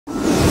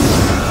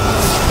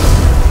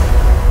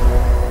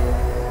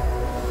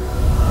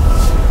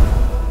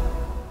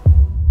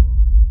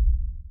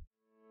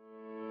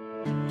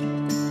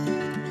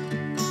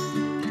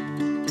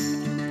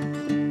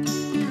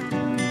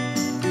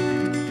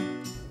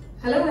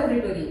Hello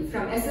everybody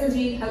from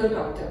SLG Hello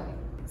Doctor.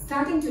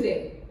 Starting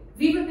today,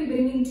 we will be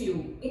bringing to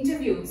you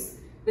interviews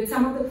with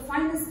some of the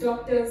finest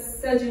doctors,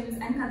 surgeons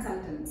and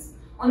consultants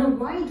on a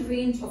wide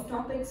range of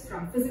topics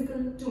from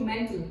physical to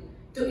mental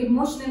to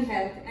emotional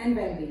health and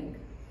well-being.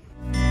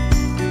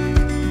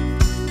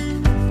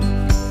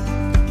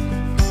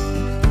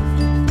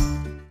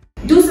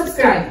 Do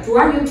subscribe to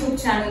our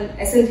YouTube channel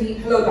SLG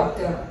Hello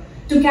Doctor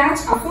to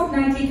catch our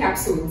fortnightly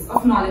capsules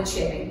of knowledge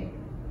sharing.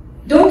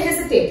 Don't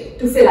hesitate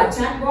to fill our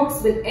chat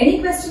box with any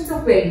questions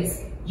or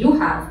queries you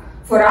have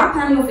for our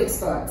panel of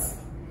experts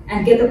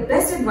and get the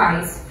best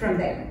advice from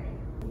them.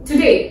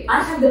 Today,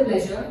 I have the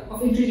pleasure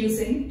of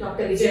introducing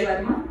Dr. Vijay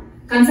Varma,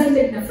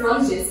 Consultant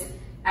Nephrologist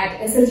at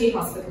SLG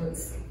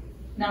Hospitals.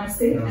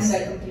 Namaste and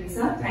welcome to you,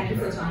 sir. Thank you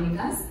for joining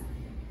us.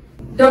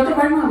 Dr.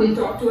 Varma will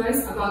talk to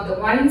us about the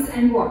whys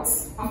and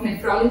whats of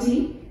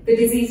nephrology, the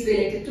disease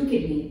related to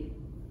kidney.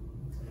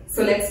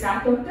 So let's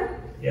start,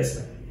 doctor. Yes,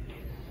 ma'am.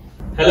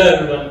 Hello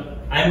everyone,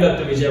 I am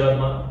Dr. Vijay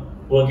Varma,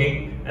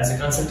 working as a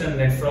consultant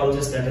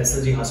nephrologist at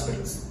SLG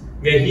Hospitals.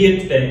 We are here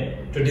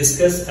today to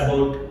discuss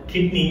about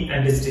kidney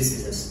and its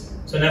diseases.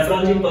 So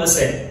nephrology per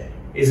se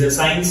is a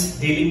science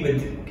dealing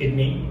with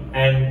kidney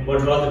and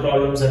what are all the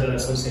problems that are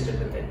associated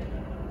with it.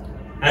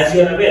 As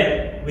you are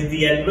aware, with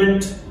the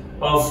advent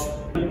of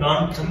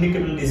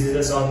non-communicable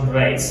diseases on the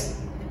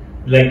rise,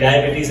 like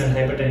diabetes and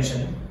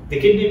hypertension, the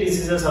kidney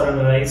diseases are on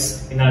the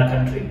rise in our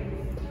country.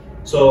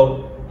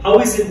 So how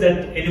is it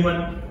that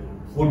anyone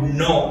would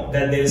know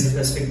that there is a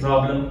specific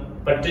problem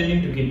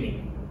pertaining to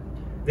kidney?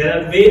 There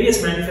are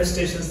various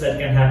manifestations that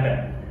can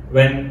happen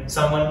when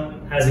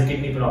someone has a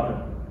kidney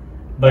problem.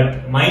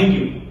 But mind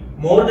you,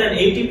 more than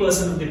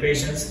 80% of the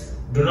patients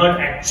do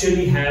not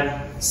actually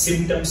have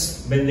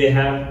symptoms when they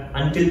have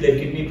until their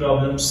kidney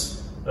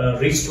problems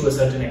reach to a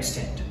certain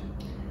extent.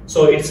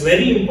 So it's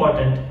very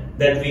important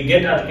that we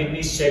get our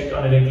kidneys checked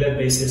on a regular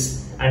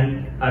basis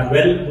and are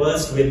well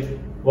versed with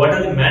what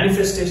are the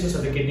manifestations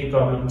of the kidney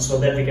problem so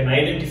that we can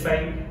identify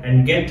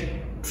and get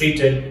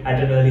treated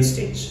at an early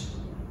stage.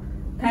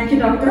 Thank you,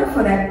 doctor,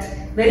 for that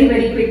very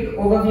quick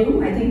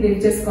overview. I think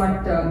we've just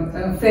got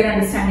a fair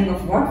understanding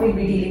of what we'll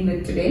be dealing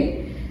with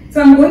today.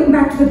 So I'm going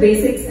back to the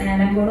basics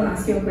and I'm going to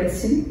ask you a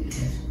question.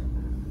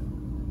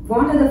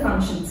 What are the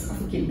functions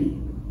of a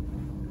kidney?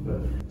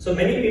 So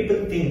many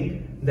people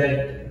think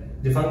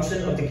that the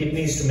function of the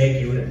kidney is to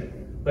make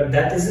urine, but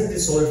that isn't the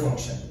sole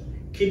function.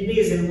 Kidney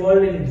is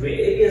involved in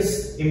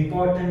various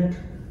important,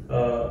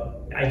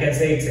 I can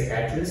say it's a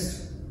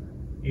catalyst.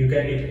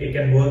 It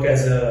can work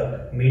as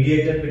a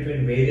mediator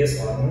between various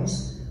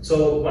hormones.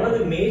 So one of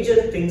the major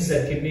things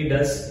that kidney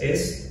does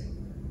is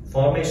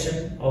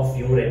formation of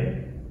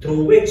urine,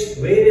 through which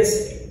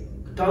various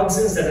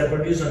toxins that are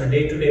produced on a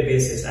day-to-day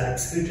basis are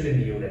excreted in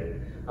the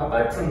urine.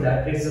 Apart from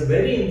that, it is a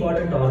very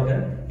important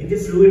organ in the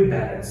fluid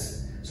balance.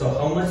 So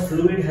how much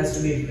fluid has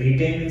to be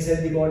retained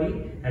inside the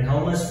body and how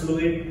much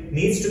fluid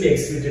needs to be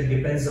excreted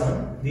depends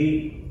on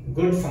the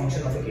good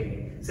function of the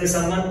kidney. Say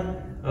someone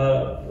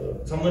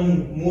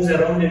moves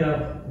around in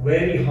a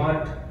very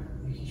hot,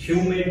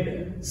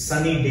 humid,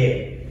 sunny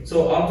day.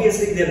 So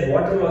obviously their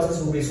water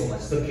losses will be so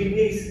much. So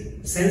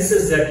kidney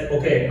senses that,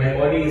 okay, my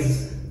body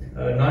is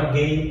not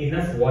gaining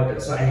enough water,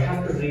 so I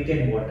have to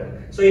retain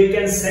water. So it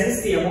can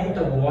sense the amount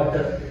of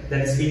water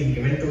that is being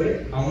given to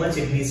it, how much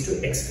it needs to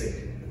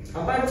excrete.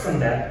 Apart from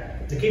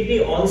that, the kidney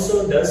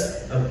also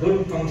does a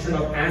good function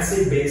of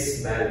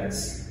acid-base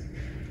balance.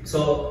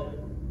 So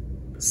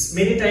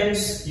many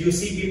times you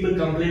see people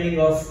complaining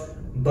of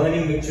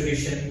burning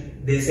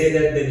micturition. They say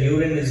that the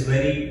urine is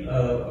very,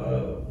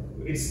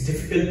 it's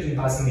difficult in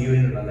passing the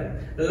urine and all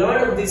that. A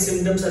lot of these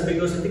symptoms are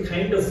because of the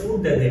kind of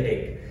food that they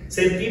take.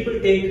 Say people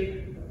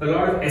take a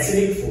lot of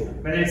acidic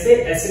food. When I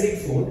say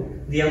acidic food,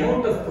 the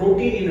amount of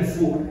protein in a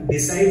food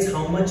decides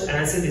how much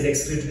acid is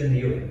excreted in the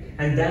urine,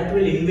 and that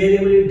will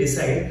invariably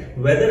decide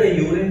whether a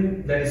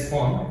urine that is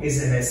formed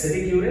is an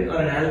acidic urine or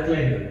an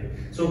alkaline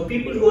urine. So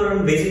people who are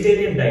on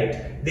vegetarian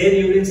diet, their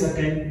urines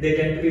tend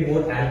to be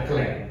more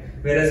alkaline,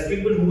 whereas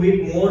people who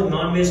eat more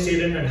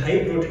non-vegetarian and high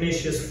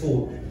proteinaceous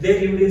food, their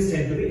urines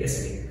tend to be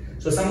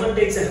acidic. So someone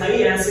takes a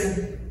high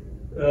acid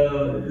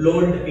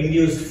load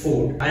induced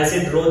food,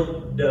 acid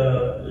load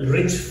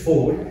rich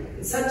food.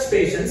 In such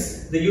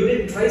patients, the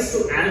urine tries to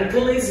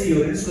alkalize the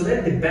urine so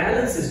that the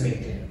balance is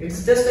maintained.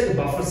 It's just like a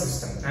buffer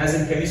system. As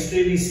in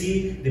chemistry, we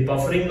see the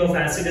buffering of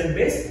acid and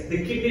base.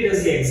 The kidney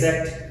does the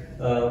exact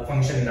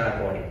function in our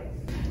body.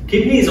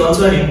 Kidney is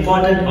also an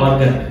important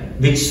organ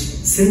which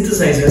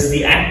synthesizes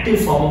the active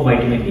form of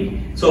vitamin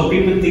D. So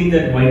people think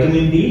that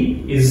vitamin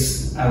D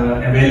is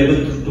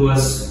available to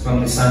us from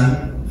the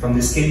sun, from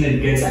the skin,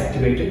 it gets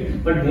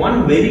activated. But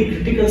one very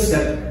critical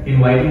step in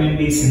vitamin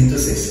D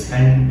synthesis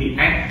and the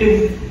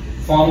active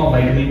form of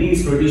vitamin D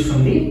is produced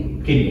from the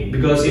kidney,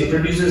 because it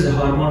produces a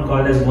hormone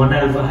called as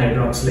 1-alpha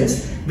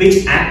hydroxylase, which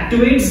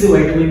activates the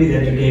vitamin D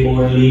that you take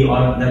orally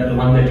or the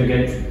one that you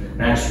get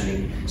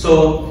naturally.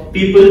 So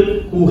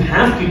people who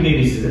have kidney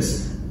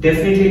diseases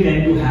definitely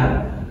tend to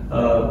have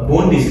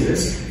bone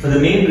diseases, for the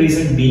main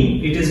reason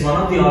being it is one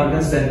of the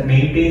organs that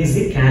maintains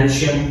the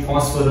calcium,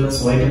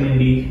 phosphorus, vitamin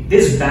D.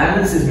 This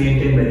balance is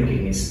maintained by the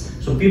kidneys.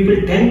 So people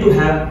tend to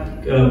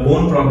have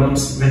bone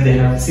problems when they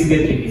have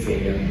severe kidney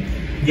failure.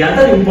 The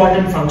other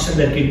important function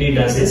that kidney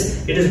does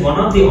is, it is one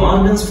of the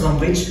organs from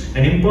which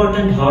an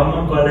important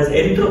hormone called as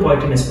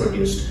erythropoietin is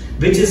produced,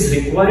 which is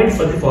required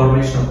for the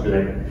formation of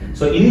blood.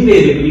 So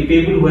invariably,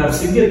 people who have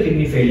severe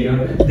kidney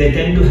failure, they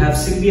tend to have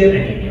severe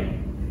anemia.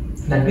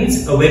 That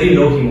means a very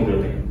low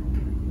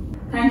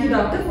hemoglobin. Thank you,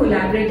 doctor, for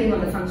elaborating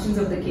on the functions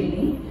of the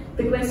kidney.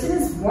 The question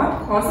is,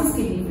 what causes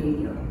kidney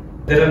failure?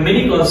 There are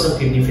many causes of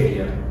kidney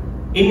failure.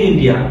 In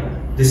India,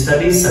 the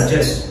studies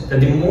suggest that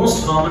the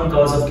most common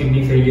cause of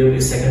kidney failure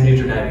is secondary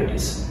to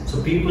diabetes.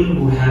 So people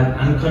who have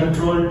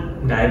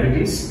uncontrolled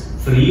diabetes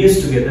for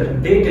years together,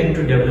 they tend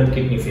to develop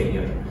kidney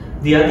failure.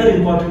 The other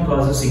important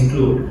causes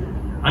include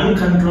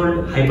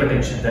uncontrolled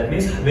hypertension, that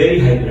means very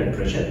high blood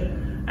pressure,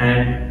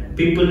 and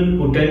people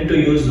who tend to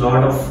use a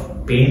lot of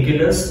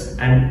painkillers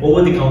and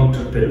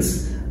over-the-counter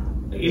pills.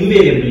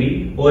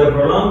 Invariably, over a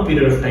prolonged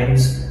period of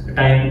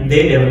time,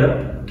 they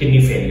develop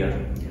kidney failure.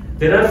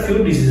 There are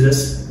few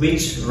diseases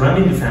which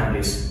run in the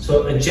families.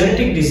 So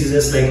genetic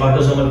diseases like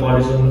autosomal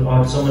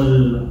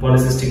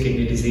polycystic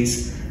kidney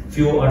disease,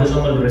 few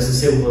autosomal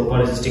recessive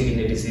polycystic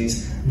kidney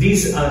disease.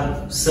 These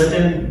are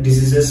certain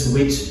diseases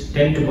which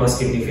tend to cause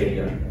kidney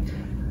failure.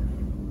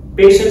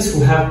 Patients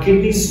who have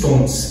kidney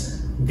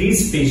stones,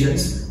 these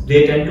patients,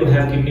 they tend to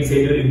have kidney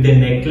failure if they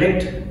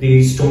neglect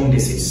the stone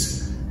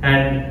disease.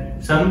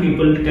 And some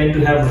people tend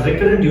to have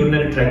recurrent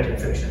urinary tract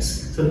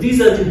infections. So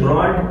these are the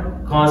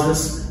broad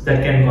causes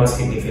that can cause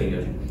kidney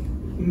failure.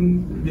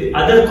 The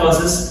other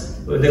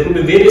causes, there could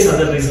be various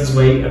other reasons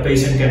why a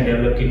patient can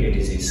develop kidney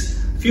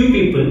disease. Few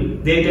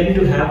people, they tend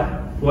to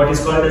have what is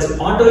called as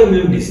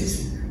autoimmune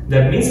disease.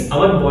 That means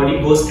our body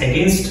goes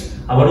against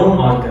our own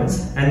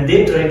organs and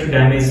they try to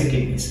damage the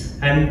kidneys.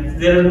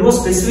 And there are no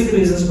specific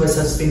reasons why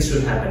such things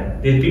should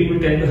happen. The people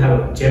tend to have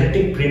a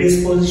genetic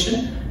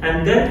predisposition,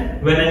 and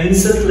then when an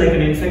insult like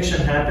an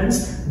infection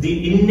happens,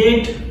 the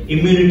innate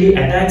immunity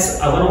attacks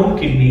our own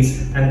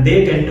kidneys and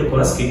they tend to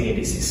cause kidney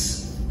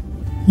disease.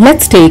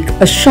 Let's take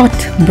a short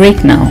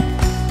break now.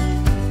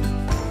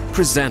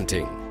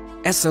 Presenting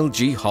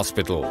SLG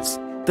Hospitals,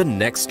 the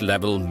next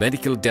level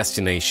medical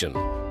destination.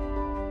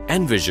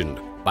 Envisioned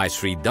by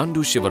Sri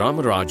Dandu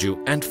Shivarama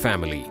Raju and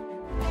family.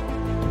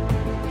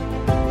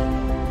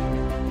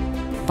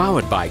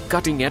 Powered by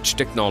cutting-edge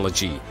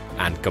technology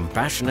and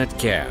compassionate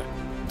care,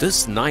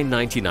 this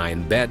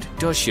 999-bed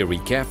tertiary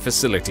care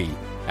facility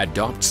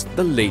adopts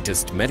the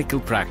latest medical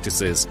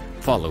practices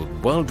followed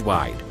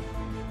worldwide.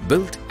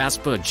 Built as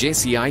per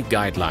JCI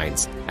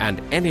guidelines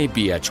and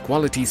NABH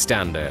quality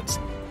standards,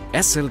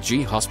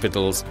 SLG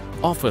Hospitals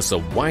offers a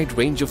wide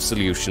range of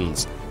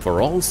solutions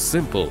for all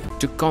simple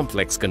to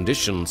complex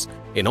conditions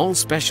in all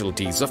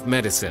specialties of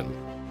medicine.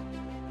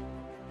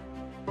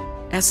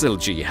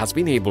 SLG has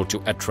been able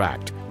to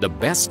attract the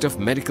best of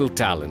medical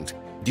talent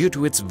due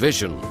to its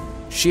vision,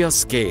 sheer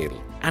scale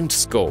and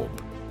scope.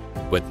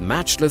 With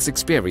matchless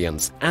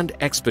experience and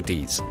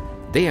expertise,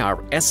 they are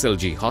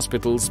SLG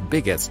Hospital's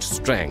biggest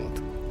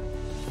strength.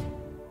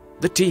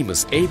 The team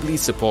is ably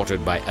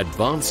supported by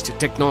advanced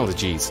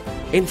technologies,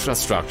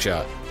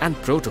 infrastructure and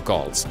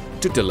protocols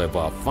to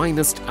deliver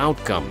finest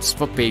outcomes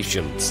for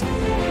patients.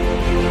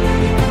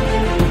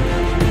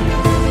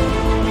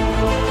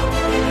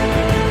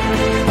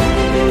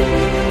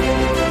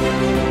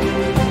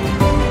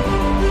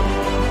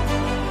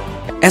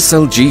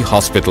 SLG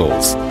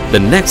Hospitals, the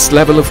next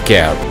level of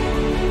care.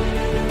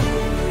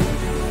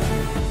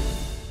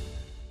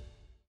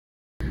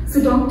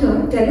 So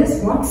doctor, tell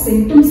us what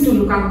symptoms to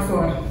look out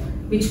for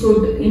which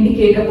could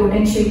indicate a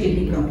potential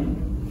kidney problem.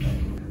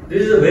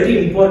 This is a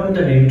very important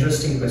and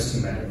interesting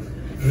question, madam.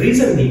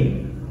 Reason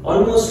being,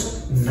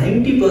 almost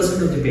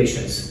 90% of the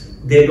patients,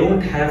 they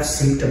don't have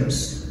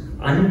symptoms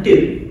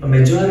until a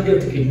majority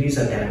of the kidneys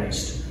are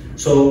damaged.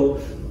 So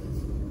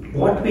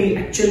what we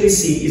actually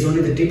see is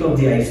only the tip of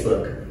the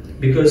iceberg,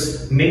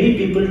 because many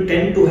people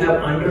tend to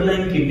have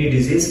underlying kidney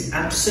disease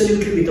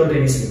absolutely without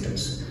any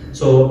symptoms.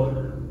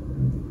 So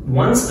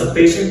once a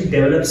patient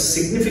develops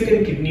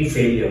significant kidney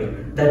failure,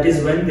 that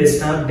is when they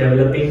start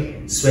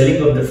developing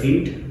swelling of the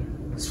feet,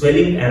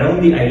 swelling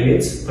around the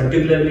eyelids,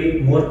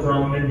 particularly more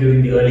prominent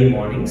during the early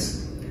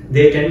mornings.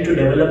 They tend to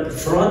develop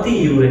frothy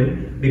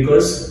urine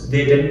because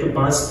they tend to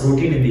pass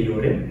protein in the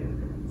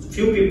urine.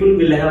 Few people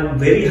will have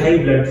very high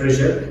blood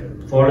pressure,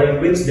 following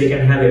which they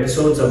can have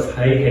episodes of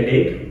high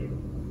headache,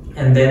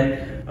 and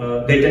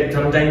then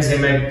sometimes they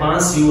might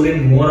pass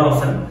urine more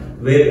often,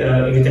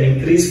 with an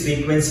increased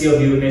frequency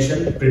of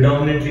urination,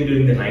 predominantly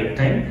during the night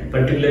time,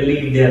 particularly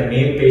if they are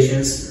male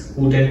patients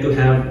who tend to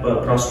have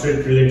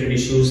prostate related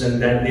issues and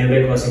that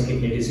thereby causing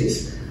kidney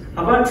disease.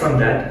 Apart from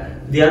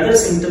that, the other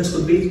symptoms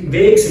could be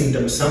vague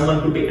symptoms.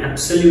 Someone could be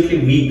absolutely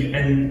weak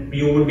and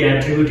you would be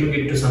attributing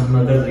it to some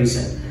other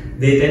reason.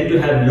 They tend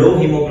to have low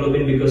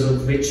hemoglobin, because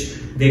of which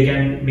they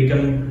can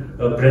become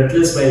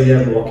breathless while they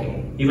are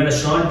walking. even a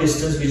short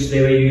distance which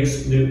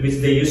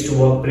they used to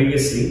walk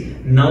previously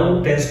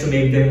now tends to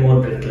make them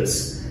more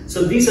breathless.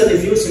 So these are the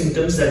few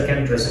symptoms that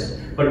can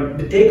present. But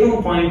the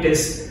take-home point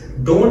is,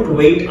 don't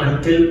wait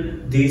until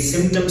the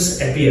symptoms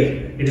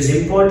appear. It is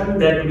important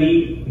that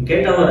we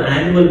get our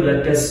annual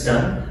blood tests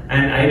done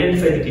and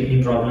identify the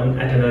kidney problem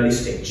at an early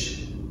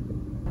stage.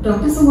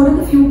 Doctor, so what are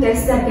the few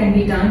tests that can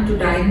be done to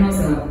diagnose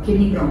a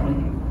kidney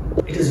problem?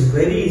 It is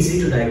very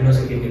easy to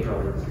diagnose a kidney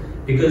problem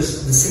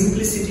because the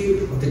simplicity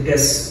of the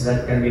tests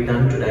that can be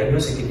done to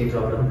diagnose a kidney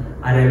problem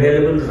are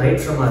available right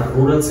from our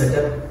rural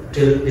setup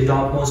till the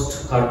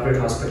topmost corporate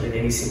hospital in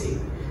any city.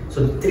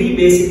 So the three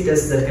basic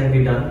tests that can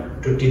be done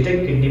to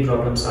detect kidney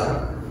problems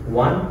are: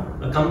 1.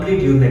 A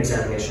complete urine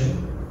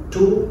examination,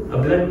 2. A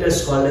blood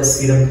test called as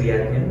serum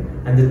creatinine,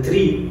 and the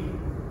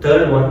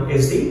third one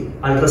is the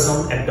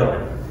ultrasound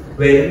abdomen,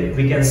 where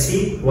we can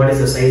see what is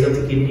the size of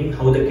the kidney,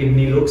 how the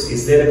kidney looks,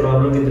 is there a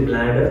problem with the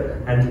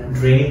bladder and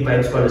draining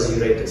pipes called as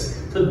ureters.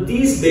 So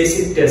these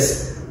basic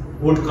tests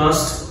would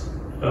cost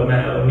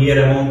a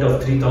mere amount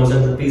of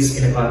 3,000 rupees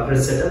in a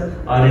corporate setup,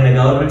 or in a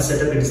government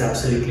setup it is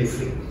absolutely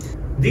free.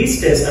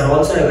 These tests are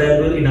also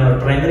available in our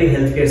primary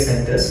healthcare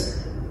centers,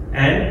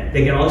 and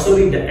they can also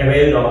be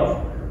availed of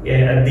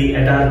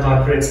at our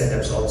corporate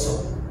setups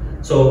also.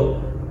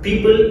 So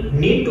people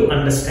need to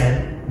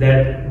understand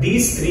that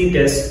these three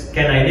tests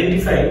can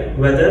identify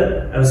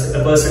whether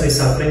a person is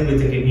suffering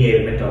with a kidney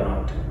ailment or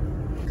not.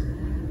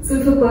 So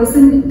if a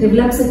person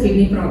develops a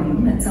kidney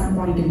problem at some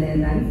point in their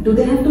life, do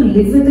they have to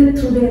live with it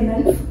through their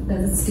life?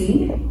 Does it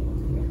stay?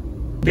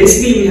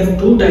 Basically, we have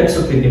two types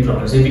of kidney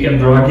problems. We can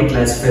broadly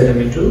classify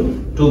them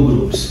into two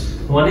groups.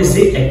 One is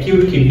the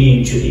acute kidney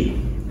injury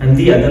and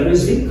the other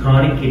is the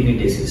chronic kidney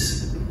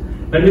disease.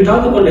 When we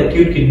talk about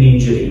acute kidney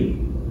injury,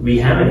 we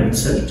have an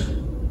insult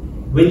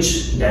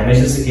which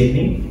damages the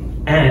kidney,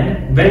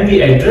 and when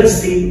we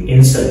address the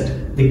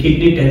insult, the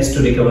kidney tends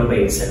to recover by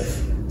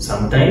itself.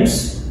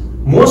 Sometimes,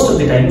 most of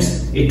the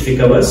times, it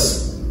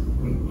recovers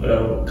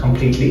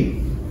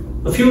completely.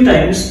 A few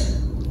times,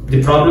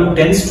 the problem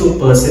tends to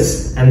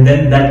persist, and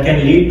then that can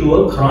lead to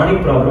a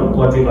chronic problem,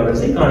 what we call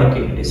as a chronic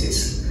kidney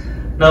disease.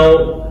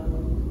 Now,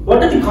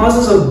 what are the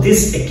causes of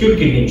this acute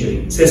kidney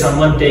injury? Say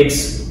someone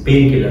takes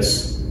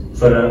painkillers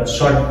for a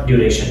short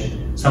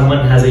duration,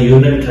 someone has a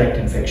urinary tract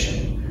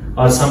infection,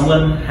 or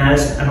someone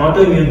has an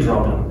autoimmune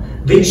problem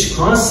which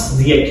causes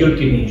the acute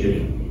kidney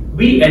injury.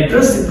 We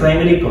address the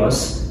primary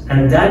cause,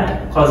 and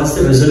that causes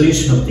the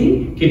resolution of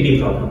the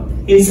kidney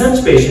problem. In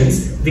such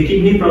patients, the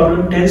kidney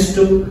problem tends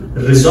to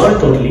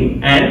resolve totally,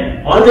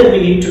 and all that we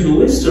need to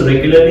do is to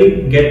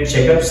regularly get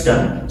checkups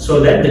done so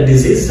that the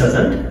disease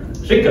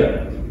doesn't recur.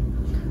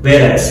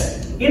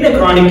 Whereas in a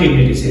chronic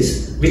kidney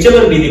disease,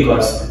 whichever be the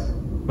cause,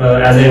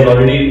 as I have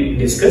already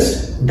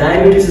discussed,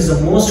 diabetes is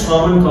the most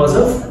common cause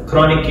of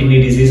chronic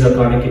kidney disease or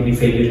chronic kidney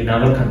failure in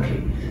our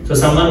country. So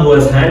someone who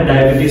has had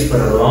diabetes for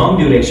a long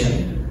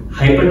duration,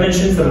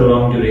 hypertension for a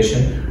long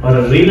duration, or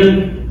a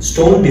renal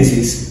stone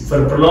disease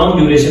for a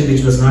prolonged duration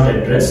which was not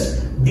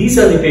addressed, these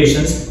are the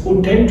patients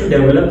who tend to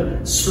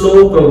develop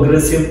slow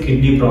progressive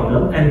kidney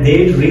problem, and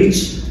they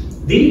reach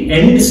the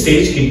end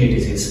stage kidney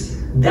disease.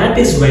 That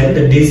is when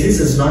the disease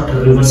is not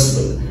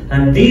reversible,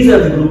 and these are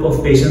the group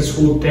of patients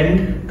who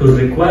tend to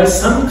require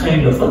some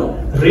kind of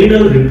a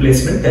renal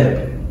replacement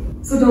therapy.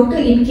 So doctor,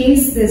 in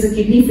case there's a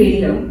kidney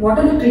failure, what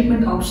are the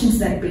treatment options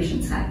that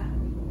patients have?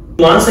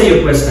 To answer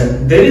your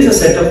question, there is a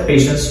set of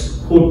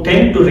patients who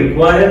tend to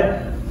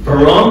require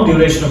prolonged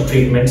duration of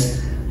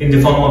treatments in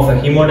the form of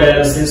a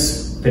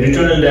hemodialysis,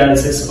 peritoneal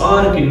dialysis,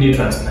 or kidney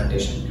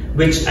transplantation,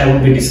 which I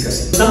will be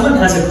discussing. Someone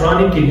has a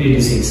chronic kidney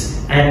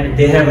disease and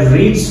they have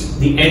reached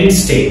the end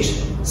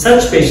stage.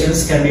 Such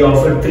patients can be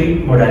offered three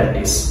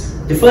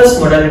modalities. The first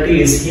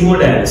modality is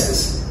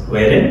hemodialysis,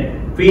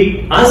 wherein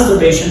we ask the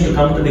patient to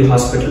come to the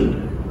hospital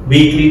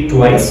weekly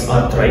twice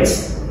or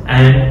thrice,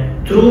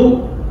 and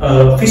through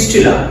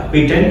fistula,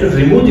 we tend to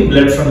remove the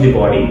blood from the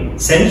body,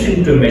 send it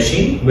into a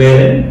machine,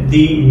 wherein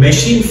the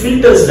machine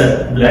filters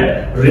that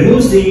blood,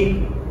 removes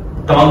the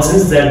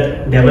toxins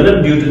that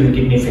develop due to the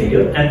kidney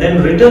failure, and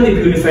then return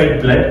the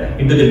purified blood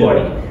into the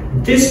body.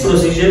 This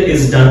procedure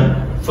is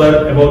done for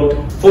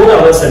about 4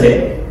 hours a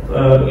day,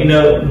 in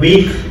a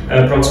week,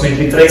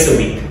 approximately thrice a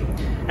week.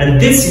 And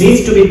this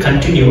needs to be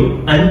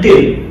continued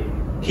until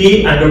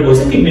he undergoes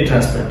a kidney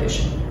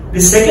transplantation. The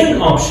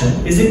second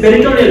option is the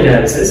peritoneal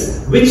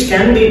dialysis, which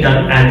can be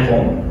done at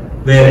home,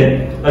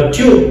 wherein a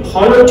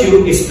hollow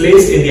tube is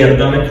placed in the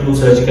abdomen through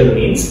surgical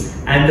means,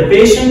 and the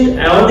patient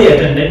or the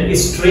attendant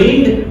is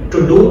trained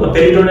to do a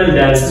peritoneal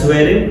dialysis,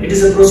 wherein it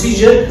is a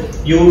procedure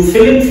you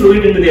fill in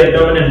fluid into the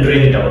abdomen and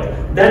drain it out.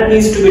 That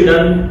needs to be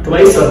done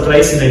twice or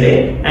thrice in a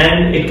day,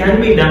 and it can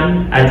be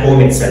done at home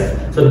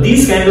itself. So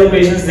these kind of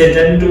patients, they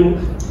tend to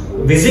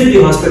visit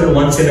the hospital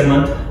once in a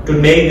month to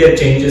make their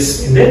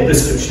changes in their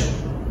prescription.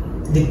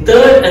 The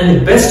third and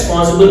the best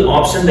possible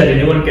option that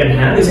anyone can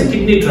have is a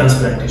kidney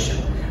transplantation,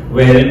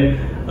 wherein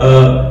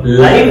a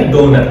live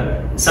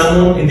donor,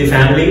 someone in the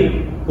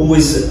family who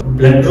is a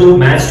blood group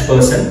matched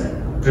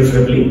person,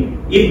 preferably,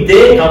 if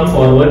they come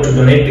forward to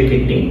donate the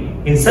kidney,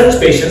 in such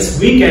patients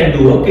we can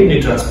do a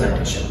kidney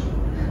transplantation.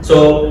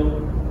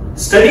 So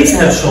studies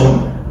have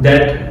shown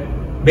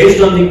that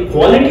based on the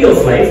quality of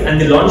life and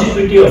the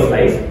longevity of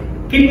life,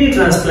 kidney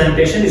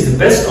transplantation is the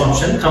best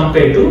option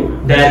compared to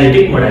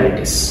dialytic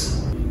modalities.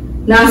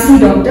 Lastly,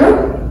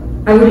 doctor,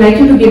 I would like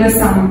you to give us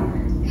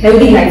some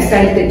healthy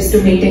lifestyle tips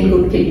to maintain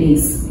good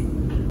kidneys.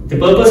 The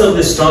purpose of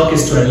this talk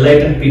is to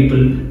enlighten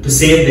people to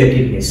save their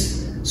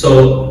kidneys.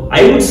 So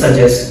I would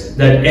suggest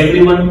that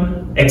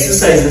everyone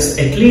exercises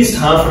at least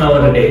half an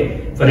hour a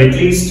day for at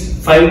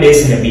least 5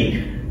 days in a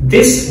week.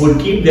 This would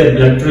keep their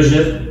blood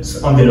pressure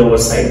on the lower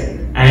side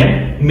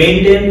and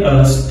maintain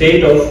a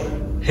state of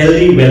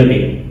healthy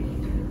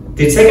well-being.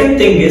 The second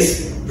thing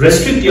is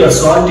restrict your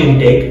salt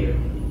intake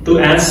to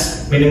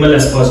as minimal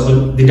as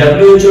possible. The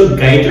WHO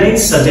guidelines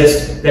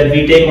suggest that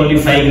we take only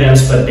 5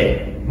 grams per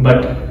day,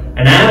 but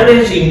an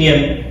average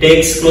Indian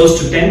takes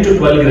close to 10 to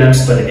 12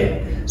 grams per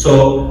day.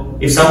 So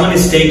if someone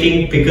is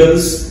taking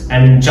pickles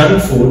and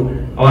junk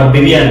food or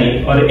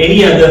biryani or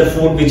any other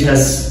food which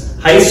has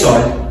high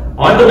salt,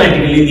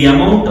 automatically the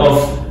amount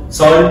of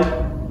salt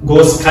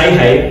goes sky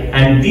high,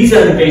 and these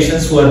are the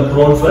patients who are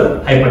prone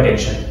for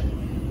hypertension.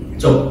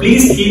 So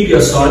please keep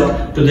your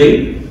salt to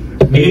the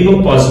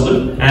minimum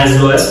possible, as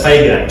low as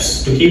 5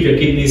 grams, to keep your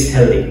kidneys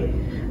healthy.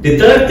 The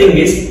third thing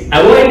is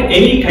avoid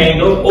any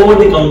kind of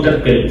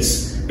over-the-counter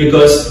pills,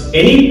 because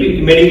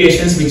any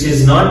medications which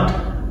is not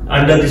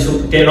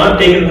they are not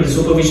taken under the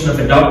supervision of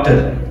a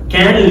doctor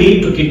can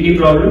lead to kidney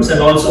problems and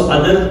also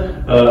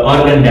other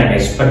organ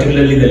damage,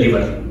 particularly the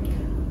liver.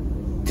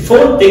 The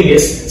fourth thing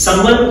is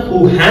someone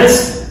who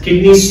has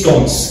kidney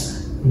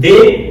stones,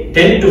 they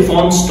tend to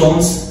form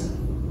stones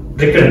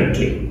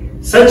recurrently.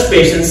 Such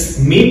patients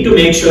need to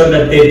make sure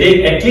that they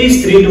take at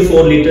least 3 to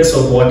 4 liters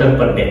of water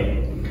per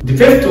day. The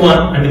fifth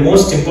one and the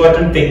most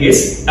important thing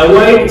is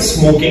avoid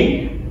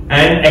smoking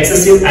and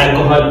excessive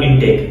alcohol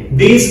intake.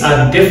 These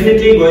are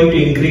definitely going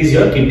to increase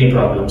your kidney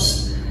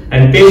problems.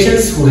 And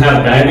patients who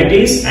have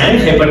diabetes and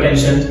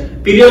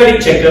hypertension,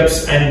 periodic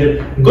checkups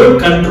and good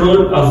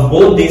control of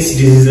both these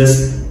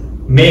diseases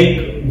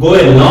go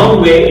a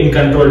long way in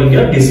controlling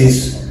your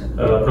disease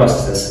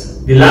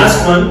processes. The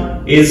last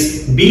one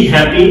is be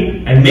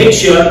happy and make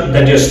sure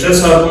that your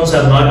stress hormones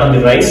are not on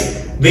the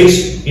rise,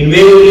 which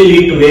invariably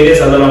lead to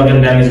various other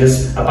organ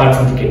damages apart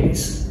from the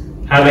kidneys.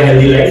 Have a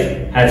healthy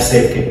life, have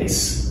safe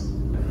kidneys.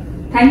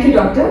 Thank you,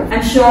 doctor.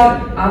 I'm sure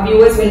our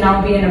viewers will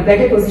now be in a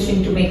better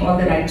position to make all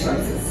the right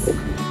choices.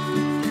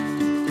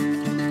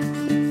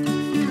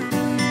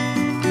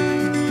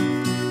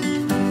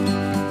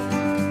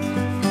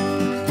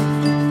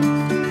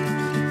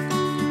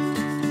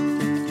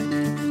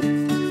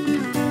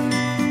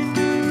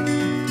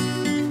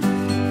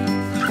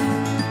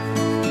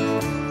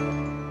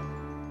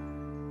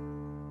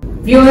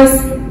 Viewers,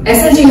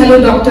 SLG Hello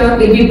Doctor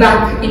will be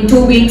back in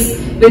 2 weeks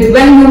with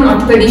well-known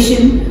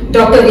orthopedician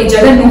Dr.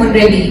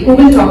 Vijay who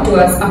will talk to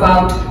us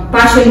about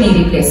partial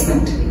knee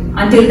replacement.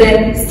 Until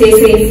then, stay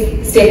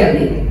safe, stay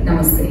healthy.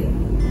 Namaste.